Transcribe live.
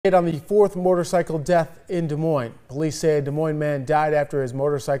On the fourth motorcycle death in Des Moines. Police say a Des Moines man died after his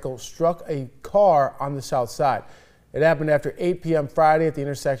motorcycle struck a car on the south side. It happened after 8 p.m. Friday at the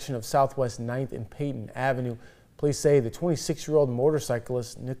intersection of Southwest 9th and Peyton Avenue. Police say the 26-year-old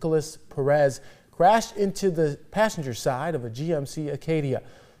motorcyclist, Nicholas Perez, crashed into the passenger side of a GMC Acadia.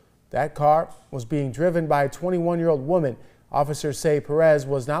 That car was being driven by a 21-year-old woman. Officers say Perez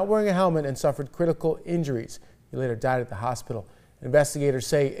was not wearing a helmet and suffered critical injuries. He later died at the hospital. Investigators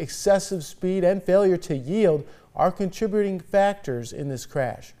say excessive speed and failure to yield are contributing factors in this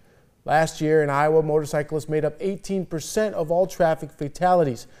crash. Last year in Iowa, motorcyclists made up 18% of all traffic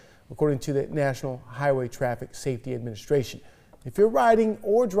fatalities, according to the National Highway Traffic Safety Administration. If you're riding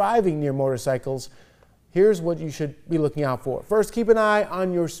or driving near motorcycles, here's what you should be looking out for. First, keep an eye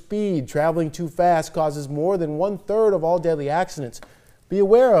on your speed. Traveling too fast causes more than 1/3 of all deadly accidents. Be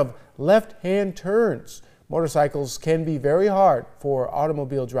aware of left-hand turns. Motorcycles can be very hard for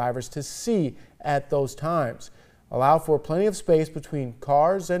automobile drivers to see at those times. Allow for plenty of space between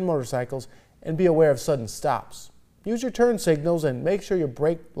cars and motorcycles and be aware of sudden stops. Use your turn signals and make sure your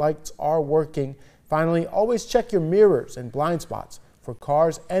brake lights are working. Finally, always check your mirrors and blind spots for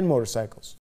cars and motorcycles.